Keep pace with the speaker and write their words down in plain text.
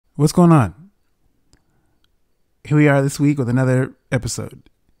What's going on? Here we are this week with another episode.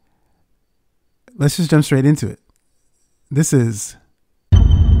 Let's just jump straight into it. This is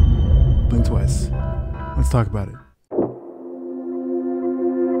Blink Twice. Let's talk about it.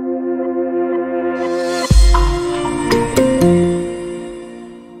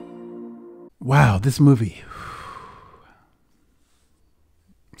 Wow, this movie.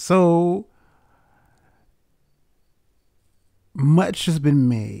 So much has been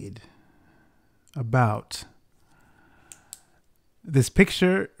made about this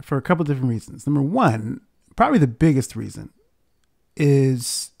picture for a couple different reasons. Number one, probably the biggest reason,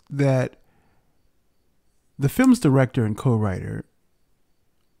 is that the film's director and co-writer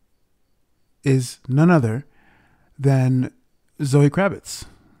is none other than Zoë Kravitz,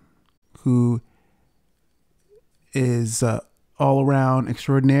 who is all-around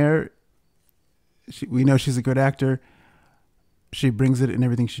extraordinaire. We know she's a good actor. She brings it in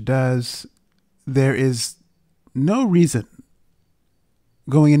everything she does. There is no reason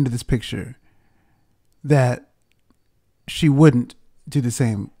going into this picture that she wouldn't do the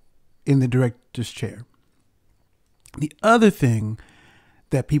same in the director's chair. The other thing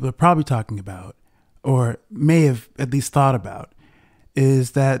that people are probably talking about, or may have at least thought about,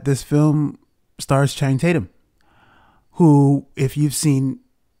 is that this film stars Channing Tatum, who, if you've seen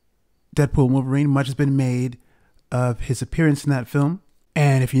Deadpool and Wolverine, much has been made of his appearance in that film.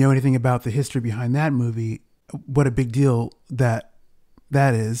 And if you know anything about the history behind that movie, what a big deal that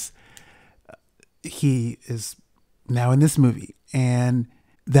is. He is now in this movie, and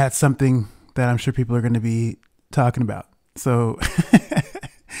that's something that I'm sure people are going to be talking about. So,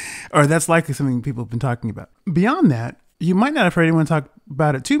 or that's likely something people have been talking about. Beyond that, you might not have heard anyone talk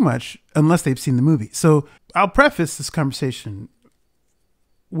about it too much unless they've seen the movie. So I'll preface this conversation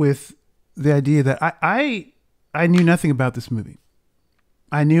with the idea that I knew nothing about this movie.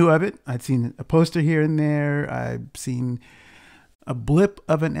 I knew of it. I'd seen a poster here and there. I'd seen a blip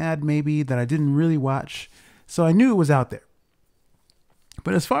of an ad maybe that I didn't really watch. So I knew it was out there.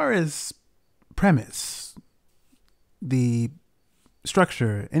 But as far as premise, the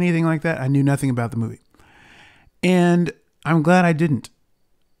structure, anything like that, I knew nothing about the movie. And I'm glad I didn't,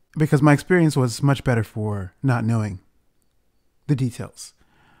 because my experience was much better for not knowing the details,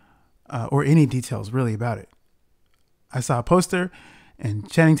 or any details really about it. I saw a poster,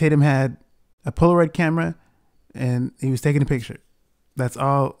 and Channing Tatum had a Polaroid camera, and he was taking a picture. That's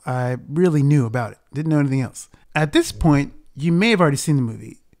all I really knew about it. Didn't know anything else. At this point, you may have already seen the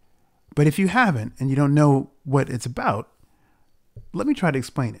movie, but if you haven't and you don't know what it's about, let me try to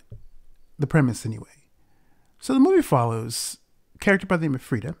explain it. The premise anyway. So the movie follows a character by the name of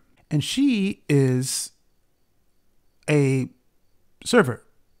Frida, and she is a server,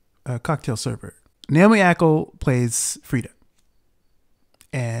 a cocktail server. Naomi Ackel plays Frida.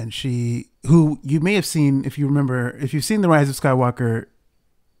 And who you may have seen, if you remember, if you've seen The Rise of Skywalker,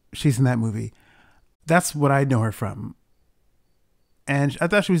 she's in that movie. That's what I know her from. And I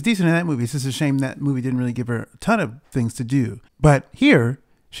thought she was decent in that movie. It's just a shame that movie didn't really give her a ton of things to do. But here,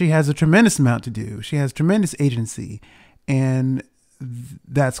 she has a tremendous amount to do. She has tremendous agency. And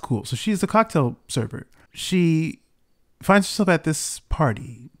that's cool. So she's a cocktail server. She finds herself at this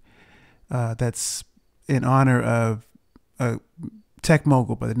party that's in honor of a tech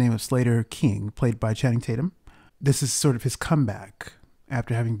mogul by the name of Slater King, played by Channing Tatum. This is sort of his comeback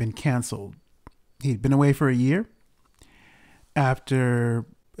after having been canceled. He'd been away for a year after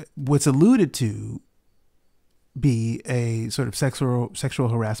what's alluded to be a sort of sexual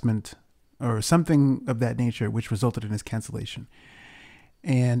harassment or something of that nature, which resulted in his cancellation.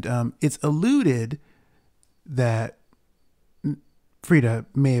 And it's alluded that Frida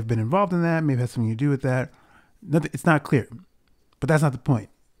may have been involved in that, may have had something to do with that. It's not clear. But that's not the point.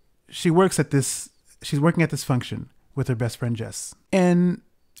 She's working at this function with her best friend, Jess. And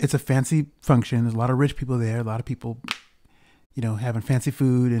it's a fancy function. There's a lot of rich people there. A lot of people, having fancy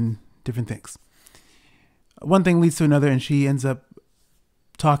food and different things. One thing leads to another, and she ends up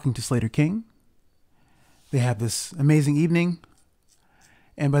talking to Slater King. They have this amazing evening.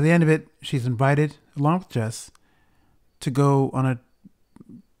 And by the end of it, she's invited, along with Jess, to go on a,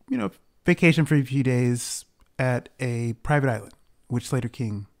 vacation for a few days at a private island, which Slater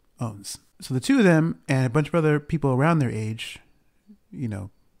King owns. So the two of them and a bunch of other people around their age,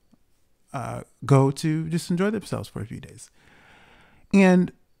 go to just enjoy themselves for a few days.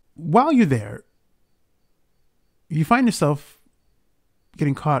 And while you're there, you find yourself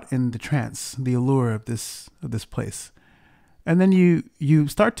getting caught in the trance, the allure of this place. And then you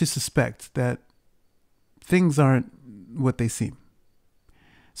start to suspect that things aren't what they seem.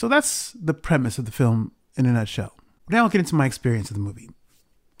 So that's the premise of the film in a nutshell. Now I'll get into my experience of the movie.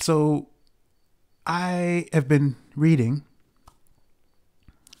 So I have been reading,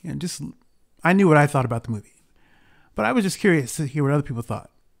 and I knew what I thought about the movie, but I was just curious to hear what other people thought.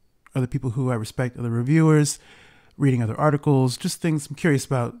 Other people who I respect, other reviewers, reading other articles, just things I'm curious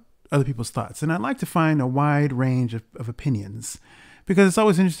about other people's thoughts. And I'd like to find a wide range of opinions, because it's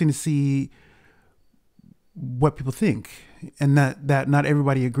always interesting to see what people think, and that not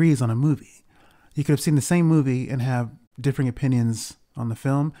everybody agrees on a movie. You could have seen the same movie and have differing opinions on the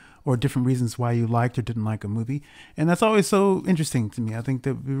film, or different reasons why you liked or didn't like a movie. And that's always so interesting to me. I think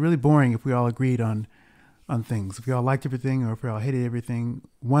that would be really boring if we all agreed on things. If we all liked everything, or if we all hated everything.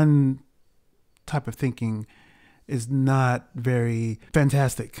 One type of thinking is not very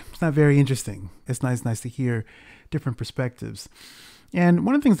fantastic. It's not very interesting. It's nice to hear different perspectives. And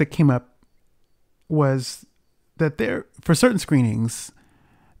one of the things that came up was that for certain screenings,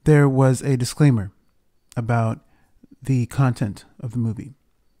 there was a disclaimer about the content of the movie.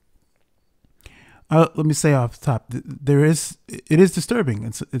 Let me say off the top, it is disturbing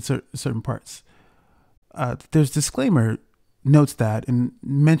in certain parts. There's disclaimer notes that and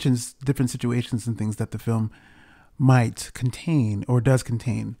mentions different situations and things that the film might contain or does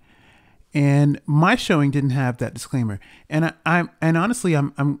contain. And my showing didn't have that disclaimer, and honestly,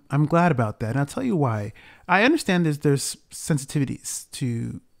 I'm glad about that. And I'll tell you why. I understand there's sensitivities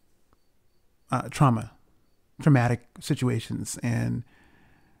to traumatic situations, and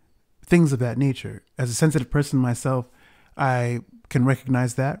things of that nature. As a sensitive person myself, I can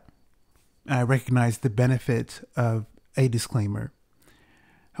recognize that. I recognize the benefit of a disclaimer.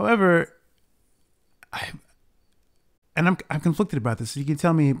 However, I'm conflicted about this. So you can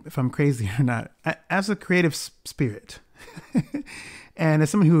tell me if I'm crazy or not. As a creative spirit, and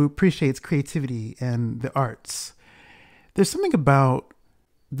as someone who appreciates creativity and the arts, there's something about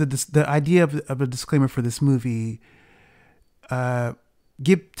the idea of a disclaimer for this movie,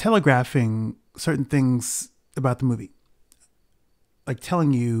 telegraphing certain things about the movie, like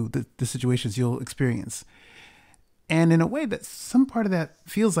telling you the situations you'll experience. And in a way that some part of that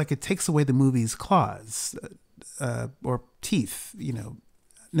feels like it takes away the movie's claws, or teeth,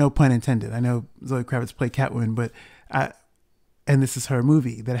 no pun intended. I know Zoë Kravitz played Catwoman, and this is her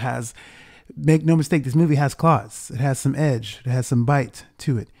movie that has, make no mistake, this movie has claws. It has some edge. It has some bite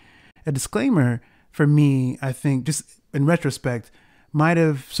to it. A disclaimer for me, I think, just in retrospect, might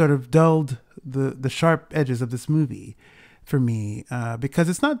have sort of dulled the sharp edges of this movie for me, because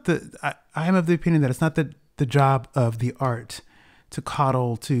it's not I am of the opinion that it's not the job of the art to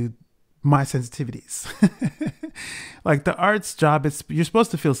coddle to my sensitivities. Like the art's job is, you're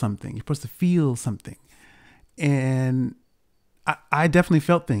supposed to feel something. You're supposed to feel something. And I definitely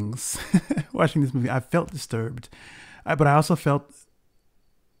felt things watching this movie. I felt disturbed, but I also felt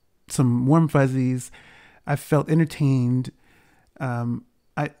some warm fuzzies. I felt entertained.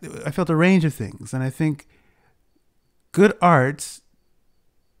 I felt a range of things. And I think good art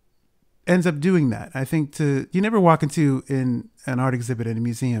ends up doing that. I think you never walk into an art exhibit in a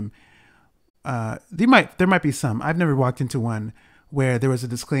museum. There might be some. I've never walked into one where there was a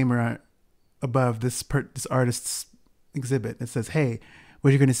disclaimer above this artist's exhibit that says, "Hey,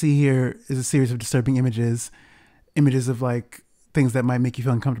 what you're going to see here is a series of disturbing images of like things that might make you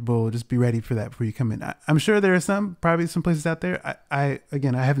feel uncomfortable. Just be ready for that before you come in." I'm sure there are probably some places out there. I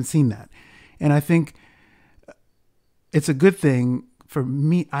haven't seen that, and I think it's a good thing for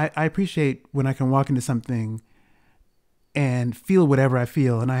me. I appreciate when I can walk into something and feel whatever I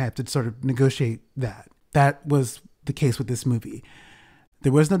feel, and I have to sort of negotiate that. That was the case with this movie.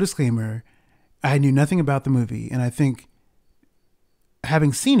 There was no disclaimer. I knew nothing about the movie, and I think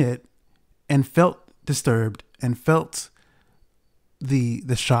having seen it and felt disturbed and felt the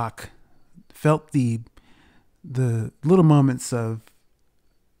shock, felt the little moments of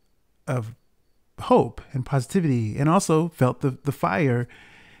hope and positivity, and also felt the fire,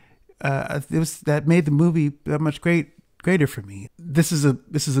 that made the movie that much greater for me. This is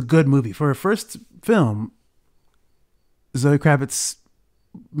a good movie for a first film. Zoë Kravitz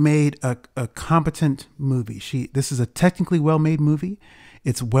made a competent movie. This is a technically well-made movie.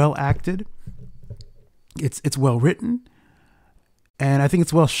 It's well acted. It's well written, and I think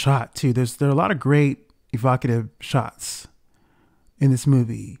it's well shot too. There are a lot of great evocative shots in this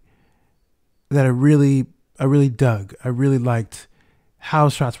movie that I really dug. I really liked how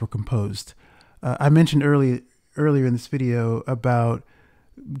shots were composed. I mentioned earlier in this video about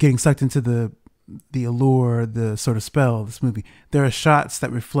getting sucked into the allure, the sort of spell of this movie. There are shots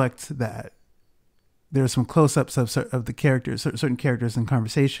that reflect that. There are some close-ups of the characters, certain characters in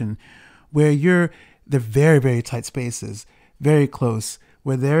conversation, where they're very, very tight spaces, very close,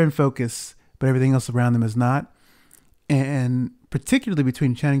 where they're in focus, but everything else around them is not. and particularly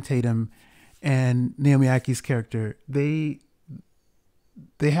between Channing Tatum and Naomi Ackie's character, they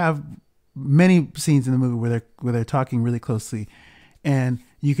have many scenes in the movie where they're talking really closely, and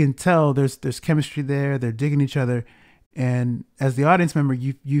you can tell there's chemistry there. They're digging each other, and as the audience member,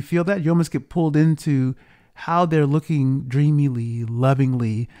 you feel that you almost get pulled into how they're looking dreamily,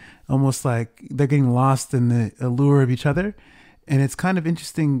 lovingly, almost like they're getting lost in the allure of each other. And it's kind of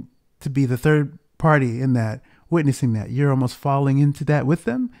interesting to be the third party in that, witnessing that. You're almost falling into that with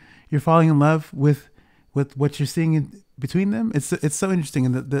them. You're falling in love with what you're seeing in between them. It's so interesting,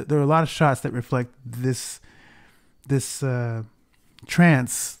 and there are a lot of shots that reflect this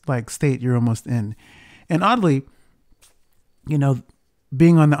trance like state you're almost in. And oddly,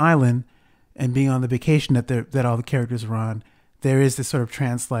 being on the island and being on the vacation that all the characters are on, there is this sort of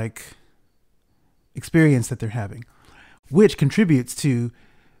trance like experience that they're having, which contributes to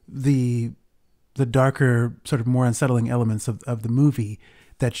the darker, sort of more unsettling elements of the movie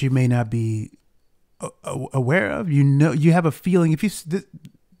that you may not be aware of. You have a feeling, if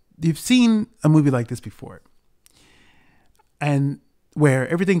you've seen a movie like this before, and where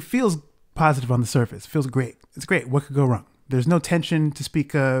everything feels positive on the surface, feels great. It's great. What could go wrong? There's no tension to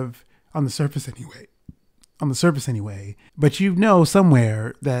speak of on the surface anyway. But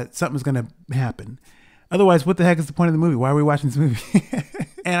somewhere that something's going to happen. Otherwise, what the heck is the point of the movie? Why are we watching this movie?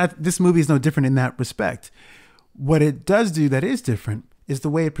 And this movie is no different in that respect. What it does do that is different is the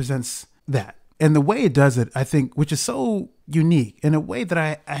way it presents that. And the way it does it, I think, which is so unique in a way that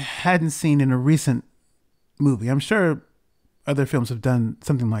I hadn't seen in a recent movie. I'm sure other films have done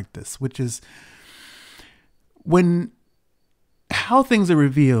something like this, which is how things are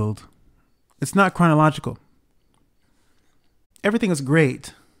revealed, it's not chronological. Everything is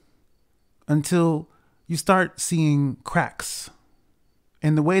great until you start seeing cracks.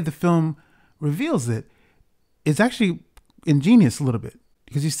 And the way the film reveals it is actually ingenious a little bit,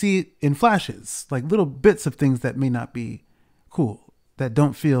 because you see it in flashes, like little bits of things that may not be cool, that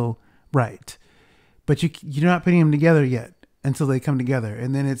don't feel right. But you're not putting them together yet until they come together.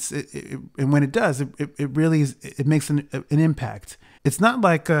 And then and when it does, it really is, it makes an impact. It's not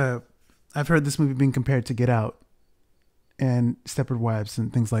like, I've heard this movie being compared to Get Out and Stepford Wives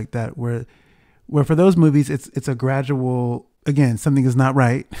and things like that, where for those movies, it's a gradual, again, something is not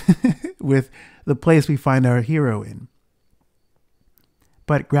right with the place we find our hero in.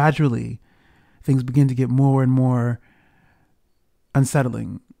 But gradually, things begin to get more and more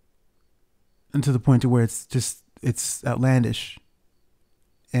unsettling, and to the point to where it's outlandish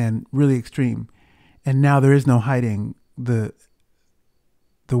and really extreme. And now there is no hiding the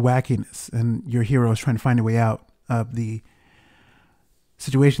wackiness, and your hero is trying to find a way out of the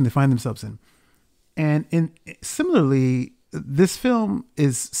situation they find themselves in. And similarly, this film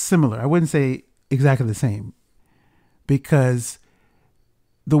is similar. I wouldn't say exactly the same, because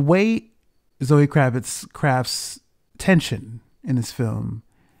the way Zoe Kravitz crafts tension in this film,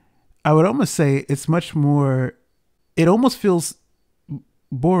 I would almost say it's much more, it almost feels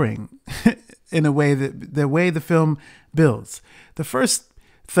boring in a way, that the way the film builds. The first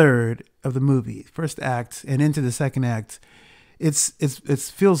third of the movie, first act and into the second act, it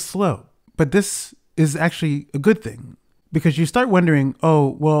feels slow. But this is actually a good thing, because you start wondering,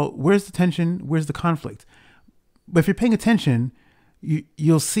 oh, well, where's the tension? Where's the conflict? But if you're paying attention,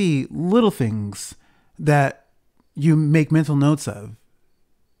 you'll see little things that you make mental notes of.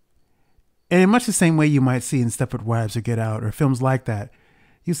 And in much the same way you might see in Stepford Wives or Get Out or films like that,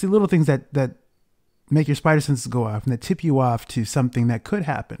 you see little things that make your spider senses go off and that tip you off to something that could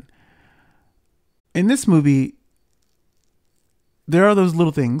happen. In this movie, there are those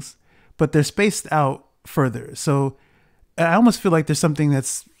little things, but they're spaced out further. So I almost feel like there's something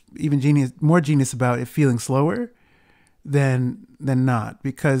that's even more genius about it feeling slower than not,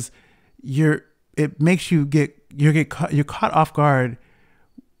 because you're caught off guard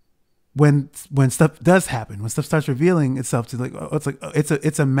when stuff does happen, when stuff starts revealing itself to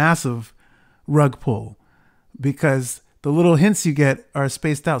it's a massive rug pull, because the little hints you get are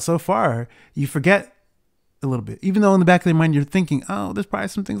spaced out so far, you forget a little bit, even though in the back of your mind you're thinking, oh, there's probably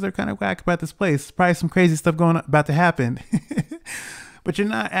some things that are kind of whack about this place, there's probably some crazy stuff about to happen. But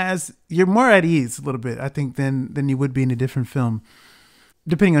you're more at ease a little bit, I think, than you would be in a different film,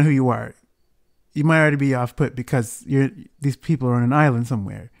 depending on who you are. You might already be off put because these people are on an island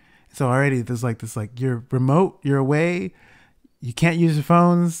somewhere. So already there's you're remote, you're away, you can't use your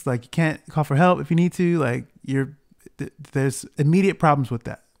phones, you can't call for help if you need to, there's immediate problems with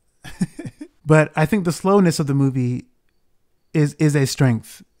that. But I think the slowness of the movie is a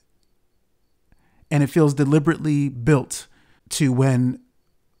strength, and it feels deliberately built to when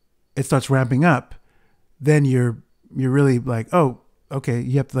it starts ramping up, then you're you're really like, oh, okay,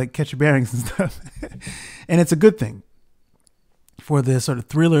 you have to like catch your bearings and stuff. And it's a good thing for the sort of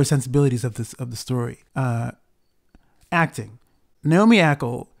thriller sensibilities of the story. Acting. Naomi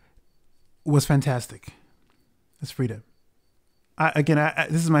Ackel was fantastic as Frida.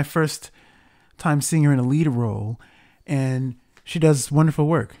 This is my first time seeing her in a lead role, and she does wonderful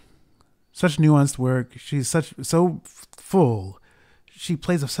work. Such nuanced work. She's so full. She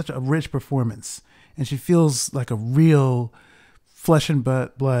plays such a rich performance, and she feels like a real flesh and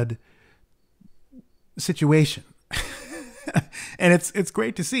blood situation. And it's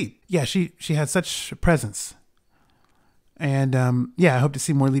great to see. Yeah, she has such presence. And I hope to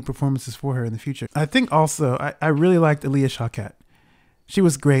see more lead performances for her in the future. I think also, I really liked Aaliyah Shawkat. She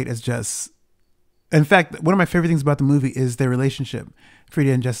was great as Jess. In fact, one of my favorite things about the movie is their relationship,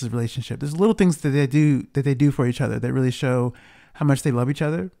 Frida and Jess's relationship. There's little things that they do for each other that really show how much they love each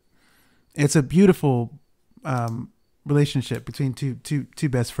other. It's a beautiful relationship between two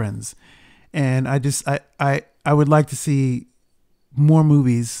best friends. And I would like to see more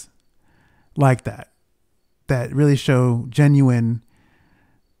movies like that really show genuine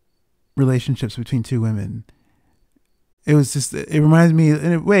relationships between two women. It reminds me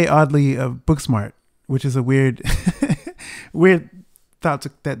in a way oddly of Booksmart, which is a weird thought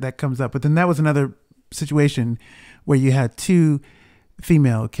that comes up. But then that was another situation where you had two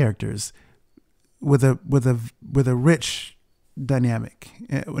female characters with a rich dynamic,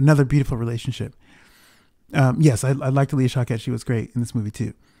 another beautiful relationship. Yes, I liked Aaliyah Shawkat. She was great in this movie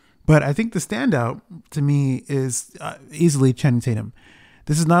too. But I think the standout to me is easily Channing Tatum.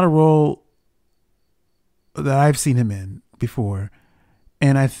 This is not a role that I've seen him in before.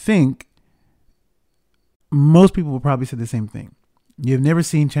 And I think most people will probably say the same thing. You've never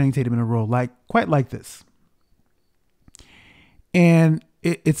seen Channing Tatum in a role quite like this. And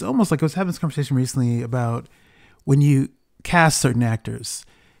it's almost like I was having this conversation recently about when you cast certain actors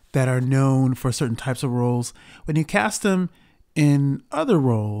that are known for certain types of roles. When you cast them in other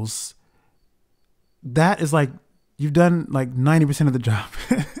roles, that is like you've done like 90% of the job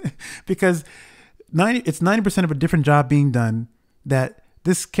because it's 90% of a different job being done, that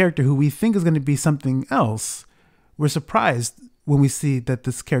this character who we think is going to be something else, we're surprised when we see that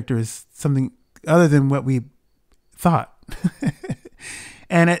this character is something other than what we thought.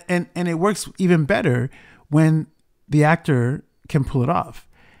 and it works even better when the actor can pull it off.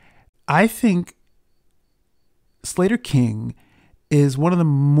 I think Slater King is one of the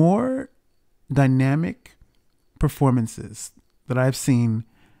more dynamic performances that I've seen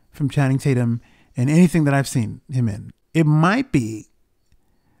from Channing Tatum in anything that I've seen him in. It might be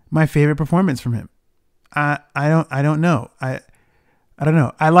my favorite performance from him. I don't know. I don't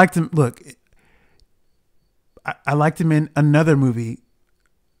know. I liked him. Look, I liked him in another movie,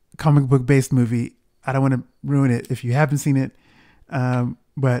 comic book based movie. I don't want to ruin it if you haven't seen it.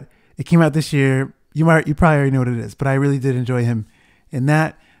 But it came out this year. You probably already know what it is, but I really did enjoy him in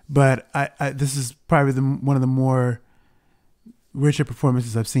that. But this is probably one of the more richer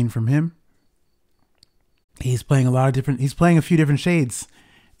performances I've seen from him. He's playing he's playing a few different shades,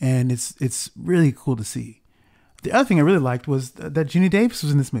 and it's really cool to see. The other thing I really liked was that Jeannie Davis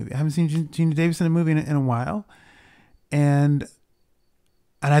was in this movie. I haven't seen Jeannie Davis in a movie in a while. And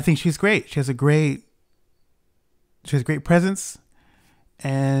I think she's great. She has great presence.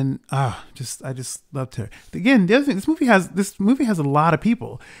 And I just loved her. Again, the other thing, this movie has a lot of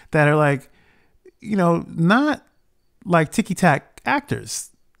people that are like, not like ticky-tack actors.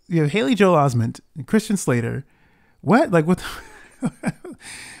 You have Haley Joel Osment and Christian Slater. What? Like what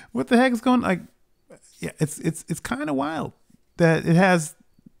what the heck is going on? Like, yeah, it's kind of wild that it has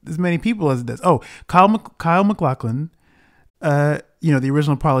as many people as it does. Oh, Kyle MacLachlan, the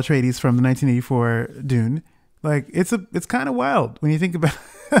original Paul Atreides from the 1984 Dune. Like it's kind of wild when you think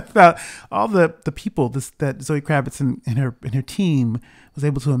about all the people that Zoë Kravitz and her team was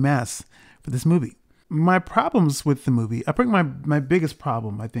able to amass for this movie. My problems with the movie, I think my biggest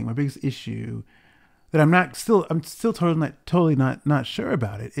problem, I think my biggest issue that I'm still totally not sure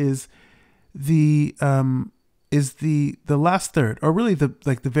about it is the last third, or really the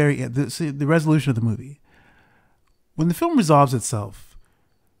very end, the resolution of the movie. When the film resolves itself,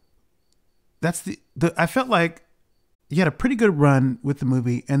 that's I felt like you had a pretty good run with the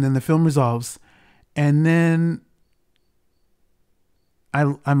movie, and then the film resolves, and then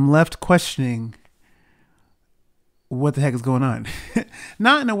I'm left questioning what the heck is going on.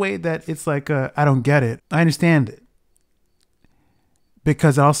 Not in a way that it's like I don't get it. I understand it,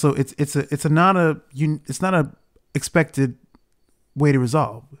 because also it's not a expected way to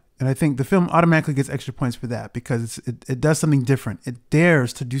resolve. And I think the film automatically gets extra points for that, because it does something different. It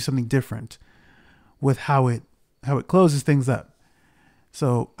dares to do something different with how it it closes things up.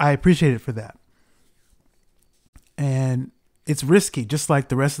 So I appreciate it for that. And it's risky, just like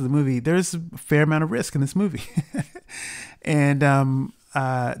the rest of the movie. There's a fair amount of risk in this movie. And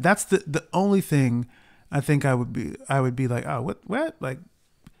that's the only thing I think I would be like, oh, what? Like,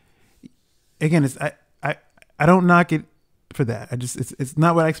 again, I don't knock it for that. It's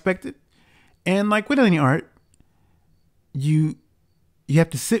not what I expected. And like with any art, you have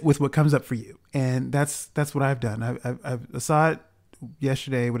to sit with what comes up for you. And that's what I've done. I saw it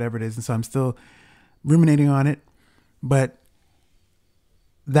yesterday, whatever it is. And so I'm still ruminating on it, but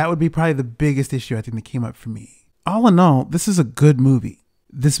that would be probably the biggest issue I think that came up for me. All in all, this is a good movie.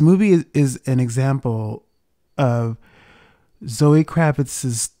 This movie is an example of Zoe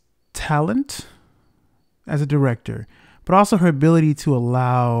Kravitz's talent as a director, but also her ability to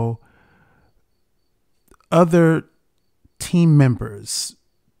allow other team members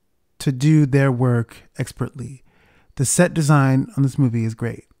to do their work expertly. The set design on this movie is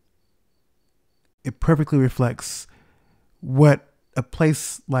great. It perfectly reflects what a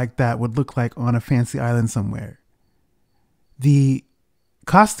place like that would look like on a fancy island somewhere. The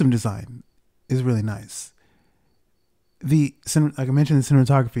costume design is really nice. Like I mentioned, the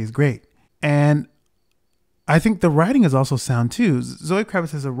cinematography is great. And I think the writing is also sound too. Zoe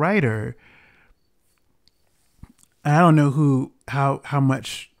Kravitz as a writer, I don't know how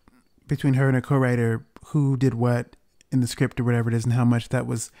much between her and a co-writer, who did what in the script or whatever it is, and how much that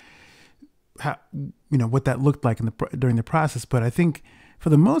was, what that looked like during the process. But I think for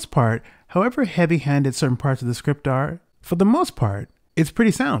the most part, however heavy-handed certain parts of the script are, for the most part, it's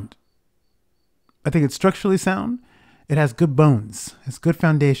pretty sound. I think it's structurally sound. It has good bones. It's good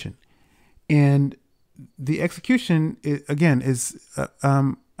foundation. And the execution,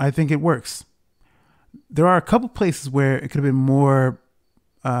 I think it works. There are a couple places where it could have been more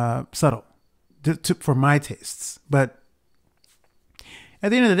subtle for my tastes. But at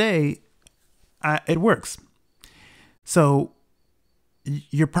the end of the day, it works. So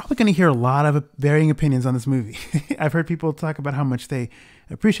you're probably going to hear a lot of varying opinions on this movie. I've heard people talk about how much they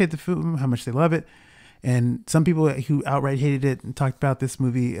appreciate the film, how much they love it. And some people who outright hated it and talked about this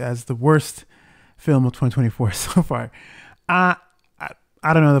movie as the worst film of 2024 so far. I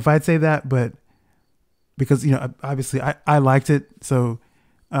don't know if I'd say that, but because, obviously I liked it. So,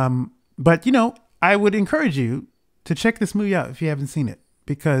 but, I would encourage you to check this movie out if you haven't seen it,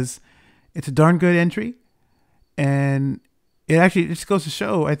 because it's a darn good entry. And it just goes to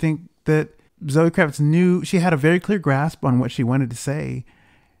show, I think, that Zoe Kravitz she had a very clear grasp on what she wanted to say.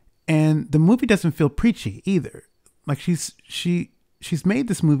 And the movie doesn't feel preachy either. Like she's made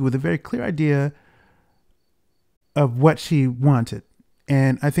this movie with a very clear idea of what she wanted.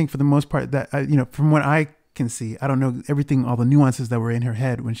 And I think for the most part that, from what I can see, I don't know all the nuances that were in her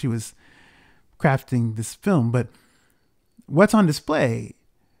head when she was crafting this film, but what's on display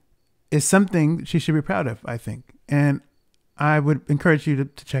is something she should be proud of, I think. And I would encourage you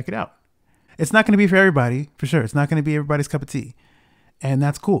to check it out. It's not going to be for everybody, for sure. It's not going to be everybody's cup of tea. And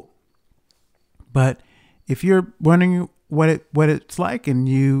that's cool. But if you're wondering what it's like and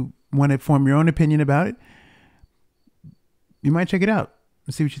you want to form your own opinion about it, you might check it out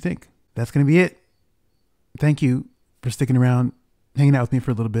and see what you think. That's going to be it. Thank you for sticking around, hanging out with me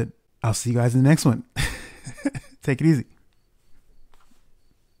for a little bit. I'll see you guys in the next one. Take it easy.